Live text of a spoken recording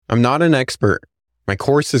I'm not an expert. My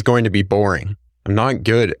course is going to be boring. I'm not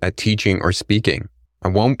good at teaching or speaking. I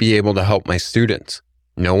won't be able to help my students.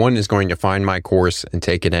 No one is going to find my course and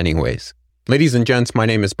take it anyways. Ladies and gents, my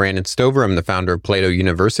name is Brandon Stover. I'm the founder of Plato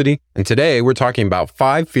University. And today we're talking about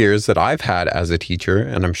 5 fears that I've had as a teacher,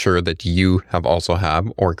 and I'm sure that you have also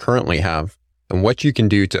have or currently have, and what you can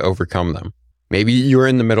do to overcome them. Maybe you're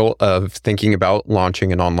in the middle of thinking about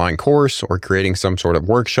launching an online course or creating some sort of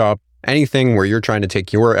workshop, anything where you're trying to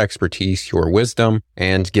take your expertise, your wisdom,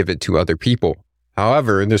 and give it to other people.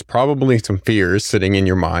 However, there's probably some fears sitting in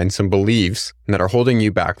your mind, some beliefs that are holding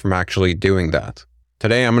you back from actually doing that.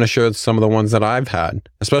 Today, I'm going to show some of the ones that I've had,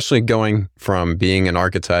 especially going from being an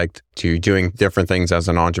architect to doing different things as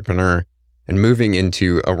an entrepreneur and moving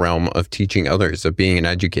into a realm of teaching others, of being an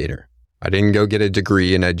educator. I didn't go get a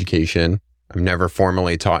degree in education. I've never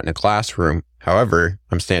formally taught in a classroom. However,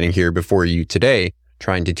 I'm standing here before you today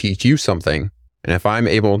trying to teach you something. And if I'm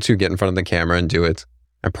able to get in front of the camera and do it,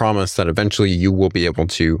 I promise that eventually you will be able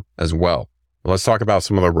to as well. Let's talk about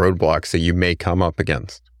some of the roadblocks that you may come up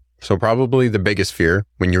against. So probably the biggest fear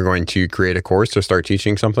when you're going to create a course or start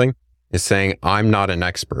teaching something is saying, I'm not an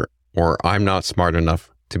expert, or I'm not smart enough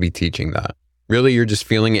to be teaching that. Really, you're just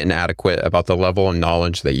feeling inadequate about the level of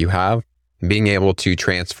knowledge that you have, and being able to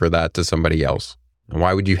transfer that to somebody else. And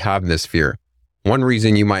why would you have this fear? One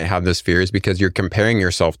reason you might have this fear is because you're comparing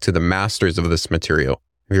yourself to the masters of this material.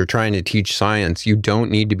 If you're trying to teach science, you don't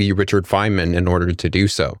need to be Richard Feynman in order to do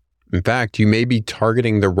so. In fact, you may be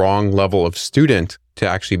targeting the wrong level of student to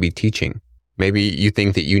actually be teaching. Maybe you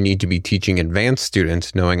think that you need to be teaching advanced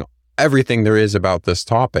students, knowing everything there is about this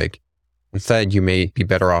topic. Instead, you may be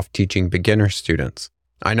better off teaching beginner students.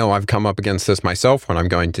 I know I've come up against this myself when I'm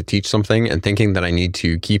going to teach something and thinking that I need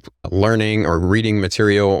to keep learning or reading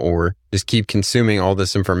material or just keep consuming all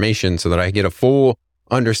this information so that I get a full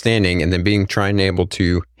understanding and then trying able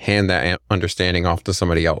to hand that understanding off to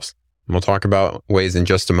somebody else. And we'll talk about ways in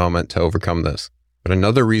just a moment to overcome this. But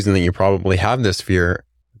another reason that you probably have this fear,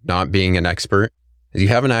 not being an expert, is you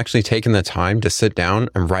haven't actually taken the time to sit down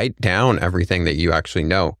and write down everything that you actually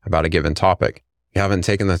know about a given topic. You haven't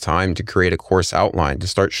taken the time to create a course outline, to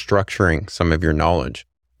start structuring some of your knowledge.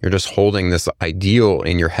 You're just holding this ideal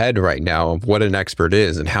in your head right now of what an expert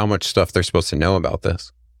is and how much stuff they're supposed to know about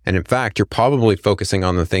this. And in fact, you're probably focusing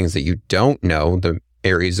on the things that you don't know, the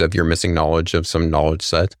areas of your missing knowledge of some knowledge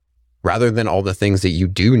set, rather than all the things that you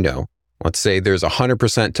do know. Let's say there's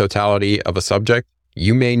 100% totality of a subject.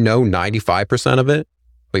 You may know 95% of it,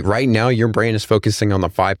 but right now your brain is focusing on the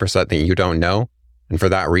 5% that you don't know. And for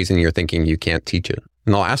that reason, you're thinking you can't teach it.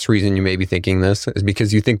 And the last reason you may be thinking this is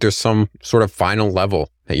because you think there's some sort of final level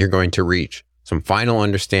that you're going to reach, some final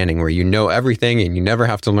understanding where you know everything and you never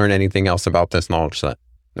have to learn anything else about this knowledge set.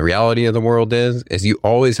 The reality of the world is you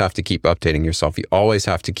always have to keep updating yourself. You always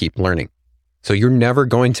have to keep learning. So you're never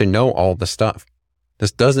going to know all the stuff.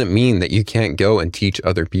 This doesn't mean that you can't go and teach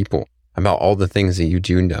other people about all the things that you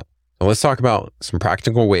do know. So let's talk about some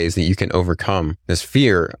practical ways that you can overcome this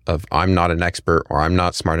fear of I'm not an expert or I'm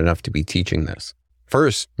not smart enough to be teaching this.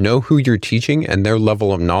 First, know who you're teaching and their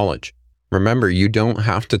level of knowledge. Remember, you don't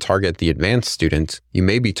have to target the advanced students. You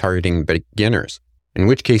may be targeting beginners, in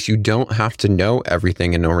which case you don't have to know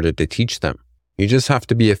everything in order to teach them. You just have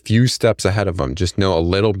to be a few steps ahead of them, just know a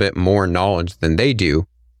little bit more knowledge than they do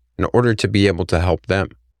in order to be able to help them.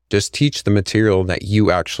 Just teach the material that you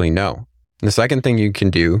actually know. And the second thing you can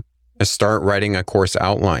do is start writing a course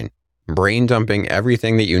outline, brain dumping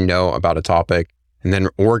everything that you know about a topic, and then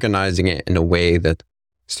organizing it in a way that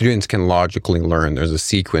students can logically learn. There's a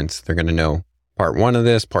sequence. They're going to know part 1 of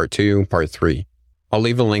this, part 2, part 3. I'll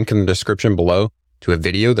leave a link in the description below to a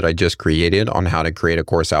video that I just created on how to create a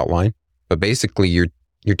course outline. But basically,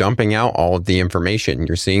 you're dumping out all of the information.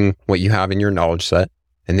 You're seeing what you have in your knowledge set,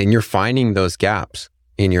 and then you're finding those gaps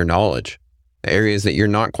in your knowledge, the areas that you're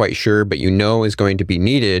not quite sure, but you know is going to be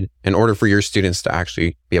needed in order for your students to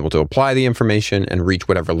actually be able to apply the information and reach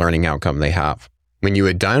whatever learning outcome they have. When you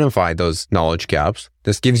identify those knowledge gaps,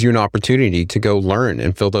 this gives you an opportunity to go learn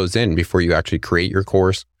and fill those in before you actually create your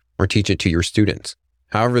course or teach it to your students.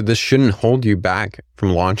 However, this shouldn't hold you back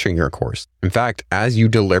from launching your course. In fact, as you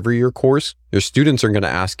deliver your course, your students are going to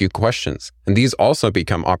ask you questions, and these also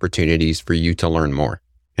become opportunities for you to learn more.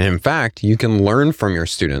 And in fact, you can learn from your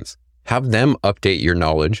students. Have them update your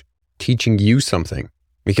knowledge, teaching you something,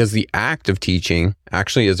 because the act of teaching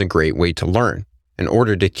actually is a great way to learn. In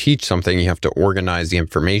order to teach something, you have to organize the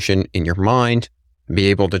information in your mind and be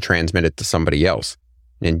able to transmit it to somebody else.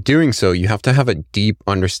 And in doing so, you have to have a deep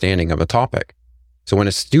understanding of a topic. So when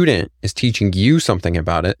a student is teaching you something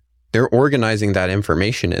about it, they're organizing that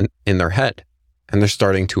information in their head and they're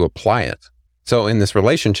starting to apply it. So in this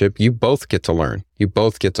relationship, you both get to learn. You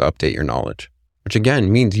both get to update your knowledge, which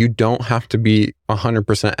again means you don't have to be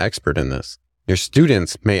 100% expert in this. Your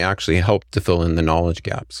students may actually help to fill in the knowledge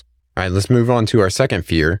gaps. All right, let's move on to our second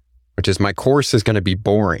fear, which is my course is going to be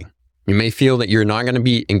boring. You may feel that you're not going to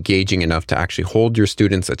be engaging enough to actually hold your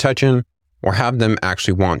students' attention or have them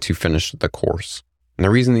actually want to finish the course. And the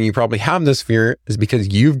reason that you probably have this fear is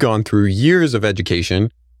because you've gone through years of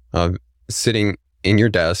education of sitting in your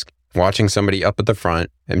desk, watching somebody up at the front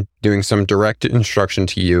and doing some direct instruction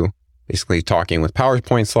to you, basically talking with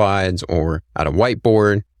PowerPoint slides or at a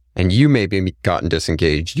whiteboard, and you maybe gotten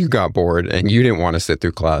disengaged, you got bored, and you didn't want to sit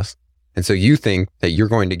through class. And so you think that you're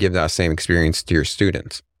going to give that same experience to your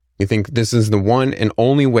students. You think this is the one and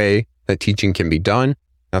only way that teaching can be done.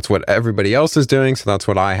 That's what everybody else is doing, so that's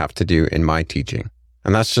what I have to do in my teaching.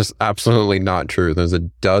 And that's just absolutely not true. There's a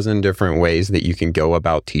dozen different ways that you can go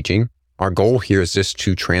about teaching. Our goal here is just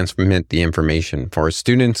to transmit the information for our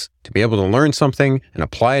students to be able to learn something and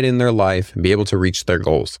apply it in their life and be able to reach their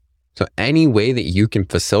goals. So any way that you can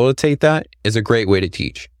facilitate that is a great way to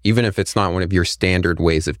teach, even if it's not one of your standard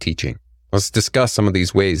ways of teaching. Let's discuss some of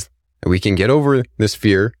these ways that we can get over this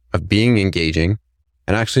fear of being engaging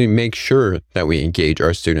and actually make sure that we engage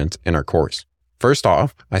our students in our course. First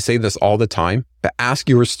off, I say this all the time, but ask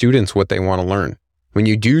your students what they want to learn. When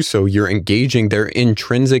you do so, you're engaging their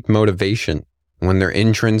intrinsic motivation. When they're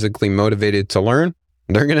intrinsically motivated to learn,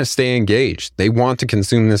 they're going to stay engaged. They want to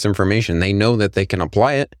consume this information. They know that they can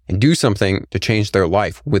apply it and do something to change their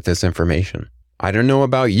life with this information. I don't know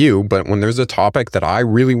about you, but when there's a topic that I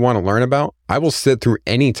really want to learn about, I will sit through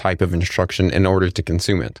any type of instruction in order to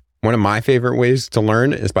consume it. One of my favorite ways to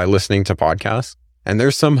learn is by listening to podcasts. And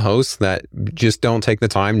there's some hosts that just don't take the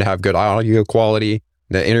time to have good audio quality.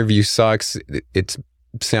 The interview sucks. It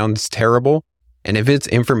sounds terrible. And if it's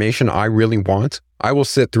information I really want, I will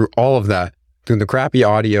sit through all of that, through the crappy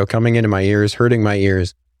audio coming into my ears, hurting my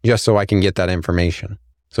ears, just so I can get that information.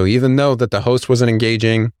 So even though that the host wasn't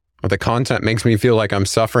engaging or the content makes me feel like I'm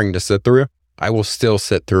suffering to sit through, I will still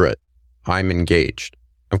sit through it. I'm engaged.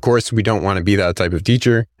 Of course, we don't want to be that type of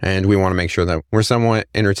teacher, and we want to make sure that we're somewhat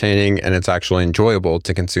entertaining and it's actually enjoyable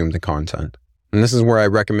to consume the content. And this is where I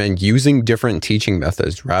recommend using different teaching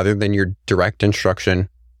methods rather than your direct instruction.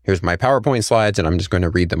 Here's my PowerPoint slides and I'm just going to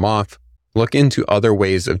read them off. Look into other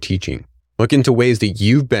ways of teaching. Look into ways that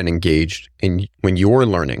you've been engaged in when you're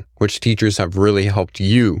learning, which teachers have really helped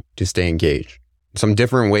you to stay engaged. Some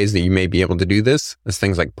different ways that you may be able to do this is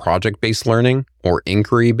things like project-based learning or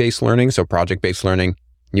inquiry-based learning. So project-based learning,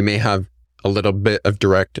 you may have a little bit of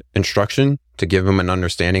direct instruction to give them an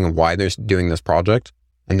understanding of why they're doing this project.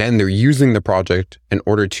 And then they're using the project in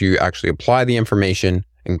order to actually apply the information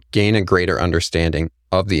and gain a greater understanding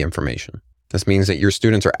of the information. This means that your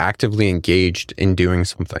students are actively engaged in doing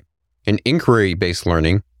something. In inquiry-based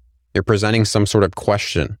learning, you're presenting some sort of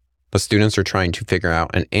question the students are trying to figure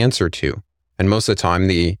out an answer to. And most of the time,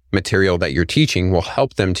 the material that you're teaching will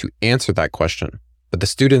help them to answer that question. But the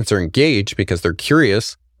students are engaged because they're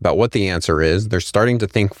curious about what the answer is. They're starting to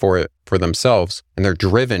think for it for themselves, and they're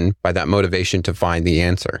driven by that motivation to find the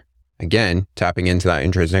answer. Again, tapping into that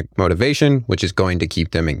intrinsic motivation, which is going to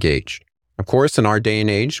keep them engaged. Of course, in our day and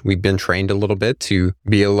age, we've been trained a little bit to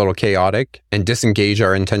be a little chaotic and disengage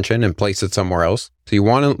our intention and place it somewhere else. So you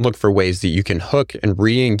want to look for ways that you can hook and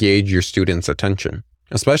re-engage your students' attention,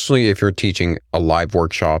 especially if you're teaching a live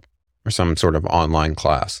workshop or some sort of online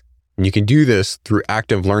class. And you can do this through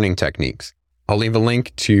active learning techniques. I'll leave a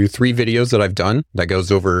link to 3 videos that I've done that goes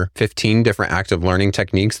over 15 different active learning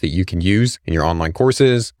techniques that you can use in your online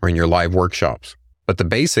courses or in your live workshops. But the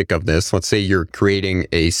basic of this, let's say you're creating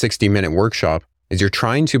a 60-minute workshop, is you're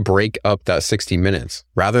trying to break up that 60 minutes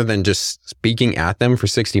rather than just speaking at them for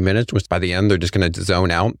 60 minutes, which by the end, they're just going to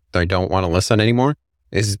zone out. They don't want to listen anymore.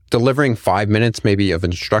 Is delivering 5 minutes maybe of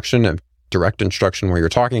instruction, of direct instruction where you're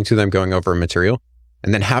talking to them, going over a material,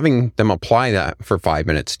 and then having them apply that for 5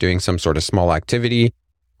 minutes, doing some sort of small activity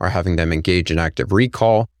or having them engage in active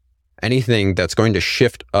recall, anything that's going to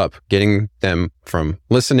shift up, getting them from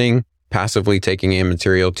listening, passively taking in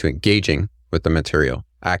material to engaging with the material,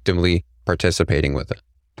 actively participating with it.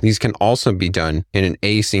 These can also be done in an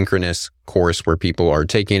asynchronous course where people are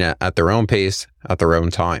taking it at their own pace, at their own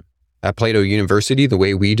time. At Plato University, the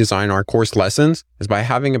way we design our course lessons is by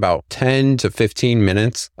having about 10 to 15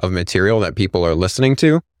 minutes of material that people are listening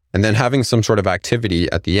to, and then having some sort of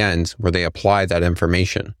activity at the end where they apply that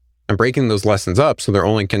information and breaking those lessons up so they're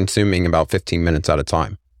only consuming about 15 minutes at a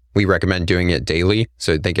time. We recommend doing it daily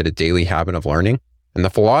so they get a daily habit of learning. And the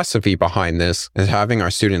philosophy behind this is having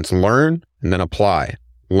our students learn and then apply,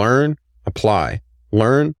 learn, apply,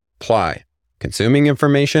 learn, apply. consuming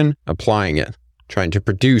information, applying it, trying to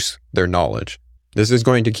produce their knowledge. This is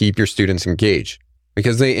going to keep your students engaged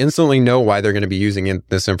because they instantly know why they're going to be using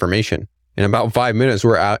this information. In about 5 minutes,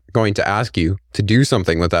 we're going to ask you to do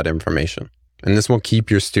something with that information. And this will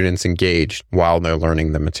keep your students engaged while they're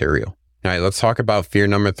learning the material. All right, let's talk about fear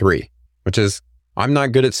number 3, which is I'm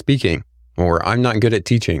not good at speaking or I'm not good at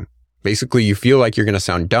teaching. Basically, you feel like you're going to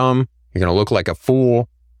sound dumb, you're going to look like a fool,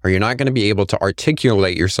 or you're not going to be able to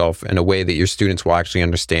articulate yourself in a way that your students will actually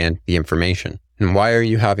understand the information. And why are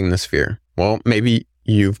you having this fear? Well, maybe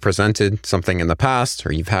you've presented something in the past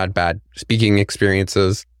or you've had bad speaking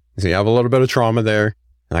experiences. So you have a little bit of trauma there.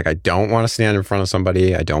 Like, I don't want to stand in front of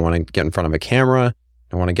somebody. I don't want to get in front of a camera.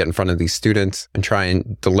 I want to get in front of these students and try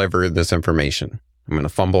and deliver this information. I'm going to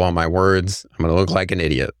fumble on my words. I'm going to look like an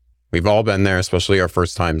idiot. We've all been there, especially our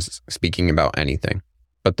first times speaking about anything.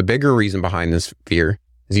 But the bigger reason behind this fear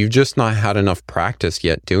is you've just not had enough practice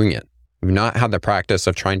yet doing it. You've not had the practice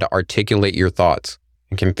of trying to articulate your thoughts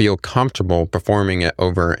and can feel comfortable performing it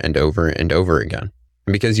over and over and over again.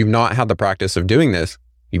 And because you've not had the practice of doing this,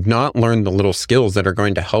 you've not learned the little skills that are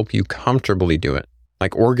going to help you comfortably do it,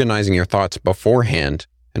 like organizing your thoughts beforehand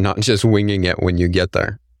and not just winging it when you get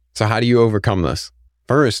there. So how do you overcome this?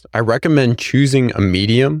 First, I recommend choosing a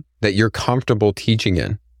medium that you're comfortable teaching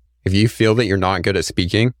in. If you feel that you're not good at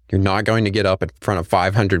speaking, you're not going to get up in front of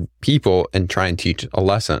 500 people and try and teach a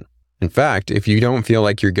lesson. In fact, if you don't feel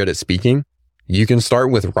like you're good at speaking, you can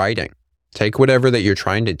start with writing. Take whatever that you're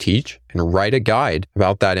trying to teach and write a guide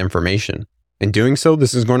about that information. In doing so,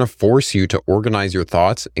 this is going to force you to organize your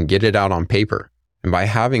thoughts and get it out on paper. And by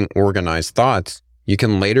having organized thoughts, you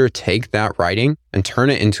can later take that writing and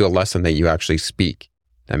turn it into a lesson that you actually speak.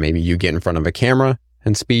 That maybe you get in front of a camera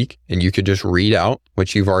and speak, and you could just read out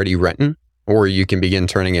what you've already written, or you can begin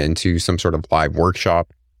turning it into some sort of live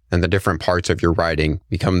workshop, and the different parts of your writing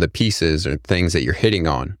become the pieces or things that you're hitting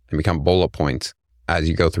on and become bullet points as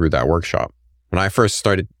you go through that workshop. When I first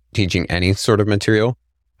started teaching any sort of material,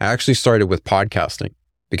 I actually started with podcasting,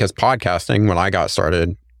 because podcasting, when I got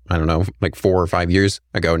started, I don't know, like 4 or 5 years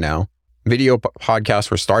ago now, video podcasts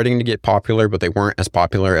were starting to get popular, but they weren't as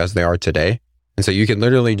popular as they are today. And so you can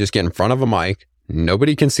literally just get in front of a mic,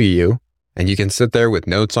 nobody can see you, and you can sit there with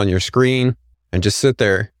notes on your screen and just sit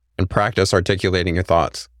there and practice articulating your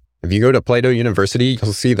thoughts. If you go to Plato University,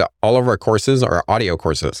 you'll see that all of our courses are audio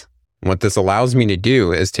courses. And what this allows me to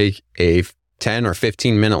do is take a 10 or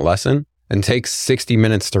 15 minute lesson and take 60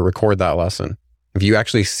 minutes to record that lesson. If you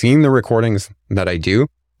actually seen the recordings that I do,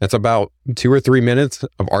 that's about 2 or 3 minutes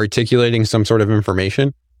of articulating some sort of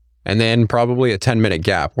information, and then probably a 10-minute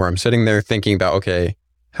gap where I'm sitting there thinking about, okay,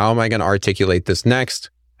 how am I going to articulate this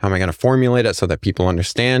next? How am I going to formulate it so that people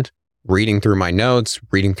understand? Reading through my notes,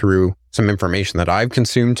 reading through some information that I've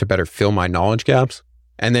consumed to better fill my knowledge gaps,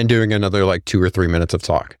 and then doing another like 2 or 3 minutes of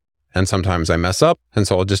talk. And sometimes I mess up, and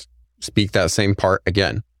so I'll just speak that same part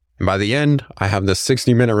again. And by the end, I have this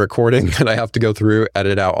 60-minute recording that I have to go through,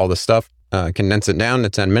 edit out all the stuff, condense it down to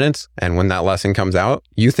 10 minutes. And when that lesson comes out,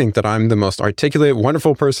 you think that I'm the most articulate,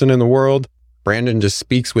 wonderful person in the world. Brandon just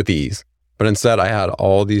speaks with ease. But instead, I had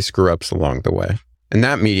all these screw-ups along the way. And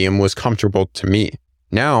that medium was comfortable to me.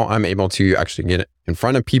 Now I'm able to actually get in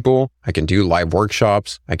front of people. I can do live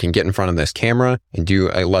workshops. I can get in front of this camera and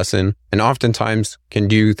do a lesson, and oftentimes can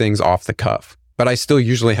do things off the cuff. But I still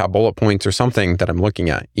usually have bullet points or something that I'm looking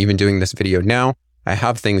at. Even doing this video now, I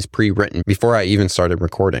have things pre-written before I even started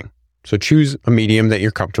recording. So choose a medium that you're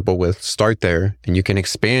comfortable with, start there, and you can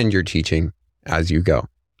expand your teaching as you go.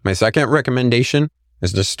 My second recommendation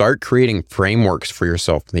is to start creating frameworks for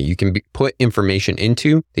yourself that you can put information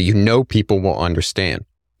into that you know people will understand.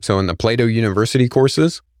 So in the Plato University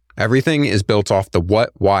courses, everything is built off the what,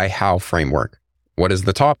 why, how framework. What is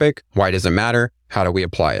the topic? Why does it matter? How do we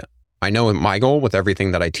apply it? I know my goal with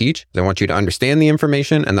everything that I teach is I want you to understand the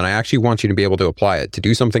information, and then I actually want you to be able to apply it to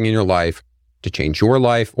do something in your life, to change your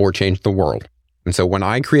life or change the world. And so when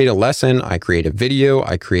I create a lesson, I create a video,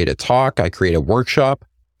 I create a talk, I create a workshop,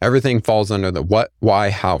 everything falls under the what, why,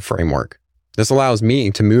 how framework. This allows me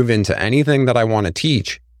to move into anything that I want to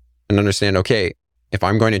teach and understand, okay, if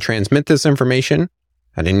I'm going to transmit this information,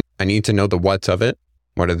 I need to know the what's of it.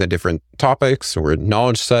 What are the different topics or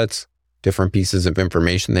knowledge sets, different pieces of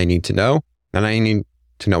information they need to know. And I need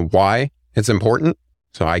to know why it's important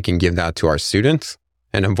so I can give that to our students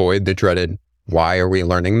and avoid the dreaded, why are we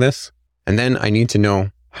learning this? And then I need to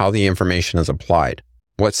know how the information is applied.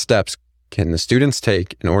 What steps can the students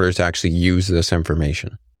take in order to actually use this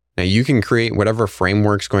information? Now you can create whatever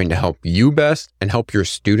framework's going to help you best and help your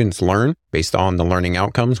students learn based on the learning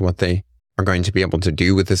outcomes, what they are going to be able to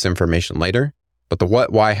do with this information later. But the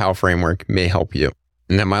what, why, how framework may help you.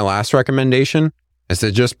 And then my last recommendation is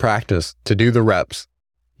to just practice, to do the reps.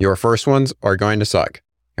 Your first ones are going to suck.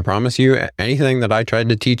 I promise you, anything that I tried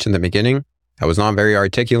to teach in the beginning, I was not very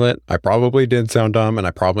articulate. I probably did sound dumb and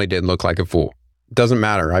I probably did look like a fool. It doesn't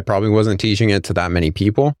matter. I probably wasn't teaching it to that many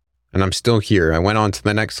people and I'm still here. I went on to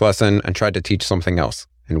the next lesson and tried to teach something else.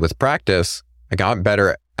 And with practice, I got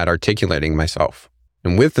better at articulating myself.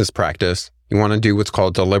 And with this practice, you want to do what's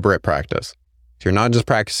called deliberate practice. So you're not just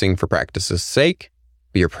practicing for practice's sake,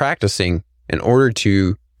 but you're practicing in order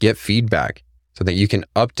to get feedback so that you can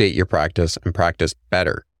update your practice and practice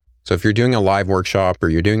better. So if you're doing a live workshop or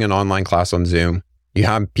you're doing an online class on Zoom, you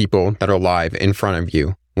have people that are live in front of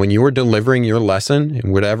you. When you are delivering your lesson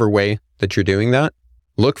in whatever way that you're doing that,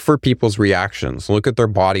 look for people's reactions. Look at their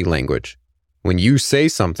body language. When you say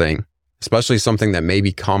something, especially something that may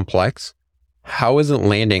be complex, how is it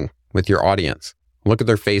landing with your audience? Look at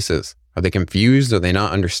their faces. Are they confused? Are they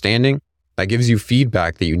not understanding? That gives you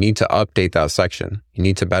feedback that you need to update that section. You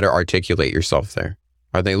need to better articulate yourself there.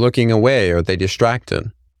 Are they looking away? Are they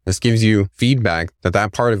distracted? This gives you feedback that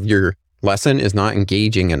that part of your lesson is not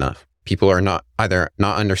engaging enough. People are not either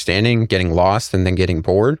not understanding, getting lost, and then getting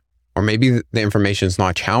bored, or maybe the information is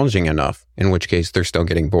not challenging enough, in which case they're still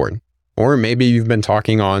getting bored. Or maybe you've been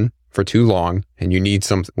talking on for too long and you need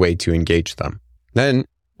some way to engage them. Then,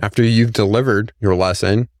 after you've delivered your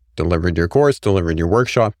lesson, delivered your course, delivered your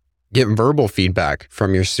workshop, get verbal feedback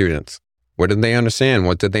from your students. What did they understand?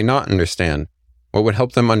 What did they not understand? What would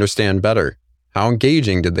help them understand better? How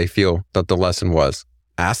engaging did they feel that the lesson was?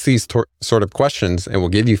 Ask these sort of questions. It will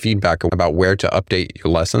give you feedback about where to update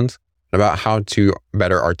your lessons, about how to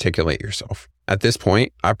better articulate yourself. At this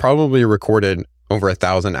point, I probably recorded over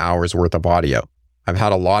 1,000 hours worth of audio. I've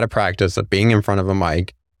had a lot of practice of being in front of a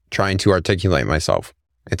mic, trying to articulate myself.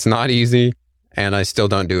 It's not easy, and I still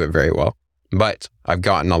don't do it very well, but I've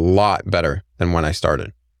gotten a lot better than when I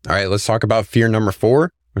started. All right, let's talk about fear number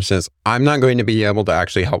 4, which is I'm not going to be able to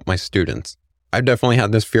actually help my students. I've definitely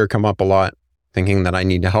had this fear come up a lot, thinking that I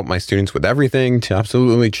need to help my students with everything to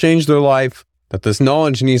absolutely change their life, that this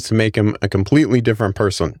knowledge needs to make them a completely different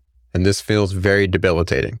person. And this feels very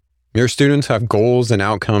debilitating. Your students have goals and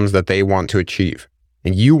outcomes that they want to achieve,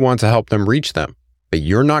 and you want to help them reach them, but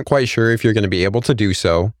you're not quite sure if you're going to be able to do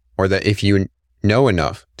so, or that if you know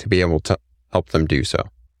enough to be able to help them do so.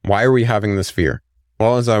 Why are we having this fear?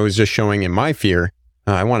 Well, as I was just showing in my fear,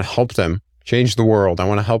 I want to help them change the world. I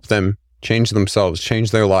want to help them change themselves,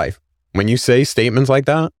 change their life. When you say statements like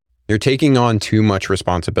that, you're taking on too much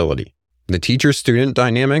responsibility. The teacher-student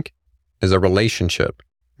dynamic is a relationship.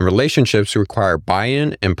 Relationships require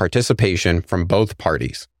buy-in and participation from both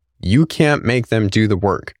parties. You can't make them do the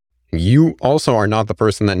work. You also are not the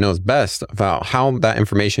person that knows best about how that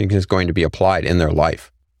information is going to be applied in their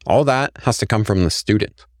life. All that has to come from the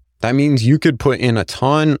student. That means you could put in a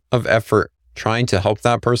ton of effort trying to help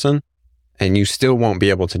that person, and you still won't be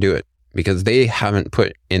able to do it because they haven't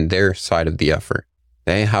put in their side of the effort.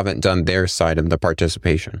 They haven't done their side of the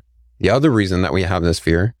participation. The other reason that we have this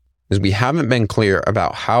fear is we haven't been clear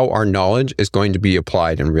about how our knowledge is going to be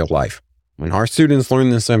applied in real life. When our students learn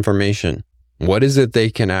this information, what is it they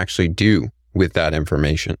can actually do with that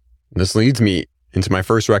information? This leads me into my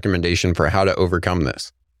first recommendation for how to overcome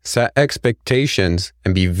this. Set expectations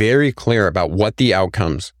and be very clear about what the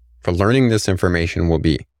outcomes for learning this information will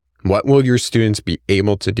be. What will your students be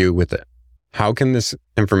able to do with it? How can this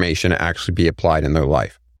information actually be applied in their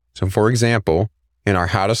life? So for example, in our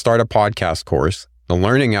How to Start a Podcast course, the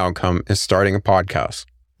learning outcome is starting a podcast.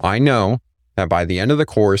 I know that by the end of the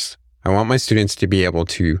course, I want my students to be able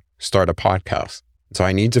to start a podcast. So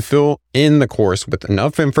I need to fill in the course with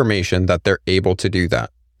enough information that they're able to do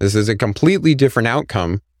that. This is a completely different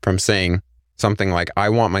outcome from saying something like, I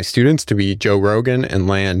want my students to be Joe Rogan and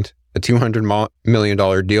land a $200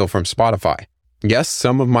 million deal from Spotify. Yes,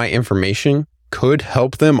 some of my information could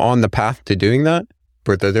help them on the path to doing that,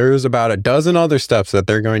 but there's about a dozen other steps that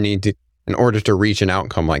they're going to need to in order to reach an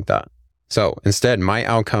outcome like that. So instead, my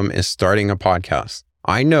outcome is starting a podcast.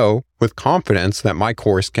 I know with confidence that my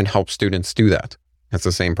course can help students do that. It's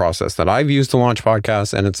the same process that I've used to launch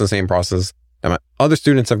podcasts, and it's the same process that my other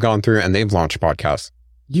students have gone through, and they've launched podcasts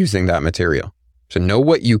using that material. So know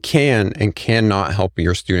what you can and cannot help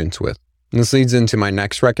your students with. And this leads into my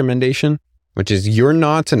next recommendation, which is you're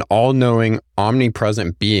not an all-knowing,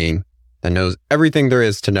 omnipresent being that knows everything there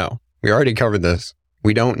is to know. We already covered this.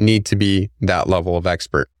 We don't need to be that level of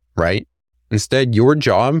expert, right? Instead, your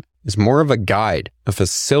job is more of a guide, a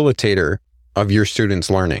facilitator of your students'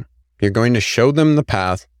 learning. You're going to show them the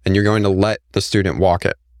path and you're going to let the student walk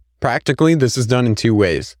it. Practically, this is done in 2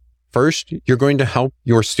 ways. First, you're going to help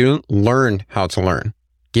your student learn how to learn.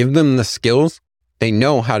 Give them the skills They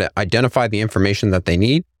know how to identify the information that they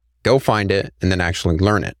need, go find it, and then actually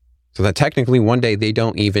learn it. So that technically one day they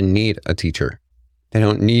don't even need a teacher. They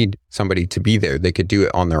don't need somebody to be there. They could do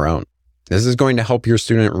it on their own. This is going to help your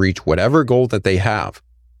student reach whatever goal that they have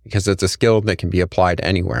because it's a skill that can be applied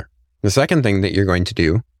anywhere. The second thing that you're going to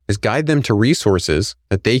do is guide them to resources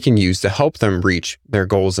that they can use to help them reach their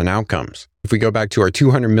goals and outcomes. If we go back to our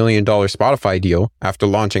 $200 million Spotify deal after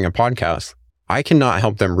launching a podcast, I cannot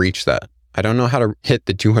help them reach that. I don't know how to hit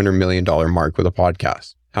the $200 million mark with a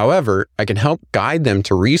podcast. However, I can help guide them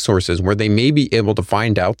to resources where they may be able to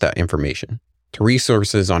find out that information, to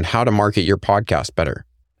resources on how to market your podcast better,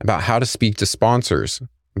 about how to speak to sponsors,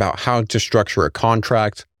 about how to structure a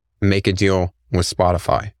contract, and make a deal with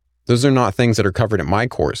Spotify. Those are not things that are covered in my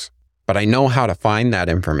course, but I know how to find that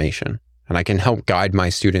information and I can help guide my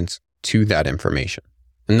students to that information.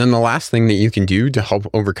 And then the last thing that you can do to help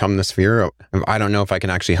overcome this fear of I don't know if I can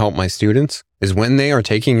actually help my students is when they are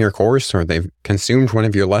taking your course or they've consumed one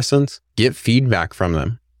of your lessons, get feedback from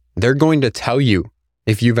them. They're going to tell you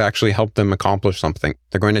if you've actually helped them accomplish something.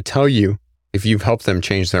 They're going to tell you if you've helped them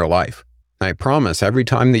change their life. And I promise every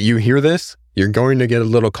time that you hear this, you're going to get a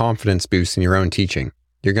little confidence boost in your own teaching.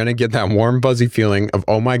 You're going to get that warm, buzzy feeling of,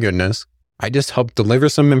 oh my goodness, I just helped deliver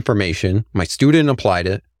some information. My student applied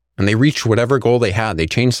it and they reached whatever goal they had. They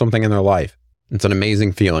changed something in their life. It's an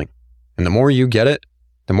amazing feeling. And the more you get it,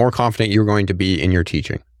 the more confident you're going to be in your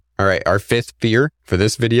teaching. All right, our fifth fear for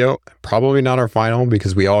this video, probably not our final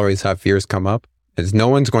because we always have fears come up, is no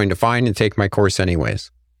one's going to find and take my course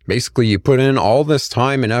anyways. Basically, you put in all this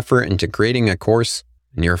time and effort into creating a course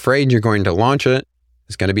and you're afraid you're going to launch it.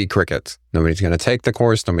 It's going to be crickets. Nobody's going to take the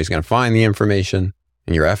course. Nobody's going to find the information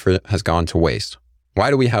and your effort has gone to waste.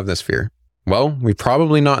 Why do we have this fear? Well, we've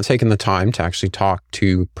probably not taken the time to actually talk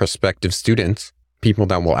to prospective students, people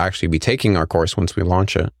that will actually be taking our course once we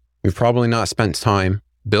launch it. We've probably not spent time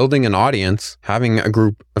building an audience, having a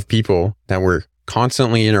group of people that we're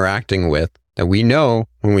constantly interacting with that we know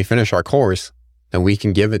when we finish our course that we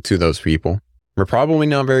can give it to those people. We're probably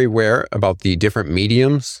not very aware about the different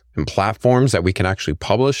mediums and platforms that we can actually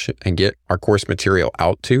publish and get our course material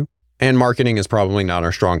out to. And marketing is probably not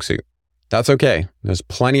our strong suit. That's okay. There's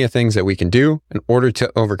plenty of things that we can do in order to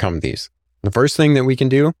overcome these. The first thing that we can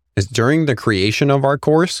do is during the creation of our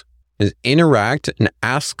course is interact and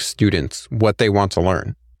ask students what they want to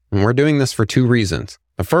learn. And we're doing this for two reasons.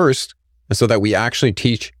 The first is so that we actually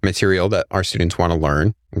teach material that our students want to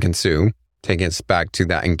learn and consume. Taking us back to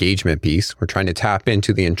that engagement piece, we're trying to tap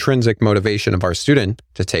into the intrinsic motivation of our student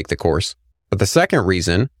to take the course. But the second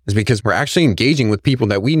reason is because we're actually engaging with people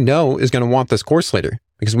that we know is going to want this course later.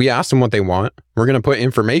 Because we asked them what they want. We're going to put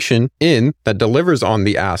information in that delivers on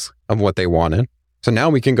the ask of what they wanted. So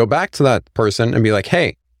now we can go back to that person and be like,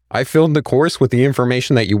 hey, I filled the course with the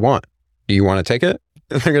information that you want. Do you want to take it?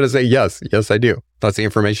 And they're going to say, yes, I do. That's the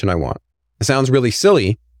information I want. It sounds really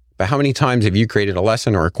silly, but how many times have you created a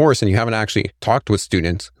lesson or a course and you haven't actually talked with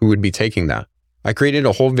students who would be taking that? I created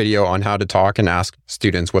a whole video on how to talk and ask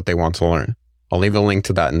students what they want to learn. I'll leave a link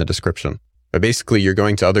to that in the description. But basically, you're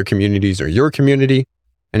going to other communities or your community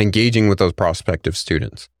and engaging with those prospective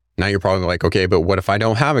students. Now you're probably like, okay, but what if I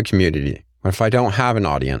don't have a community? What if I don't have an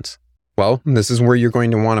audience? Well, this is where you're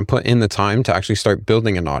going to want to put in the time to actually start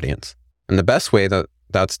building an audience. And the best way that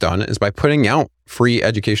that's done is by putting out free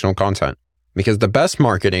educational content. Because the best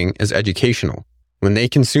marketing is educational. When they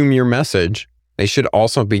consume your message, they should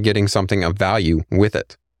also be getting something of value with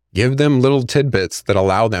it. Give them little tidbits that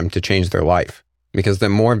allow them to change their life. Because the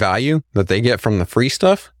more value that they get from the free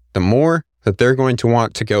stuff, the more that they're going to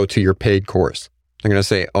want to go to your paid course. They're going to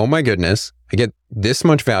say, oh my goodness, I get this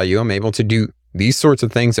much value. I'm able to do these sorts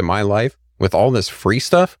of things in my life with all this free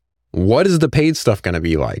stuff. What is the paid stuff going to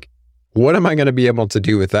be like? What am I going to be able to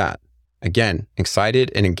do with that? Again,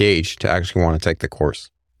 excited and engaged to actually want to take the course.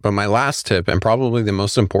 But my last tip, and probably the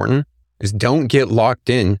most important, is don't get locked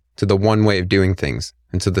in to the one way of doing things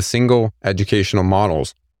and to the single educational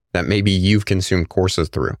models that maybe you've consumed courses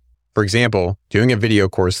through. For example, doing a video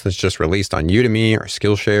course that's just released on Udemy or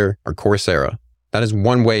Skillshare or Coursera, that is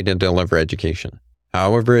one way to deliver education.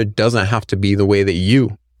 However, it doesn't have to be the way that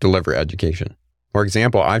you deliver education. For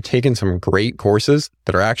example, I've taken some great courses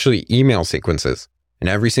that are actually email sequences. And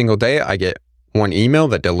every single day I get one email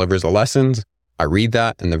that delivers the lessons. I read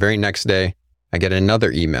that and the very next day I get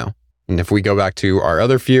another email. And if we go back to our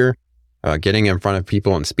other fear, getting in front of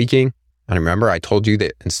people and speaking, and remember, I told you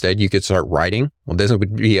that instead you could start writing. Well, this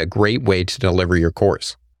would be a great way to deliver your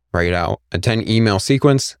course. Write out a 10 email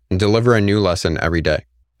sequence and deliver a new lesson every day.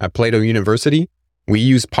 At Plato University, we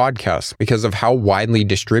use podcasts because of how widely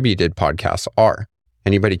distributed podcasts are.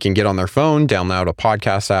 Anybody can get on their phone, download a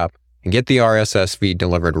podcast app, and get the RSS feed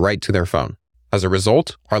delivered right to their phone. As a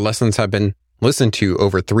result, our lessons have been listened to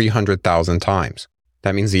over 300,000 times.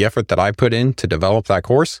 That means the effort that I put in to develop that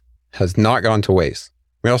course has not gone to waste.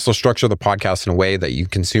 We also structure the podcast in a way that you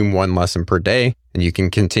consume one lesson per day, and you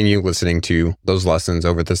can continue listening to those lessons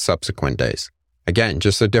over the subsequent days. Again,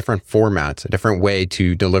 just a different format, a different way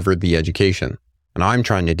to deliver the education. And I'm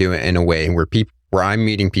trying to do it in a way where I'm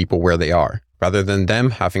meeting people where they are. Rather than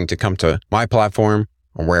them having to come to my platform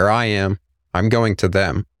or where I am, I'm going to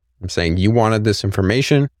them. I'm saying, you wanted this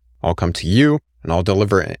information, I'll come to you and I'll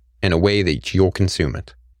deliver it in a way that you'll consume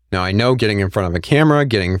it. Now, I know getting in front of a camera,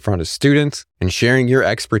 getting in front of students, and sharing your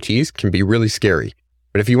expertise can be really scary.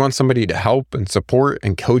 But if you want somebody to help and support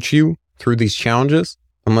and coach you through these challenges,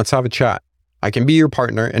 then let's have a chat. I can be your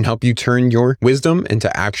partner and help you turn your wisdom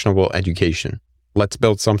into actionable education. Let's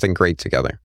build something great together.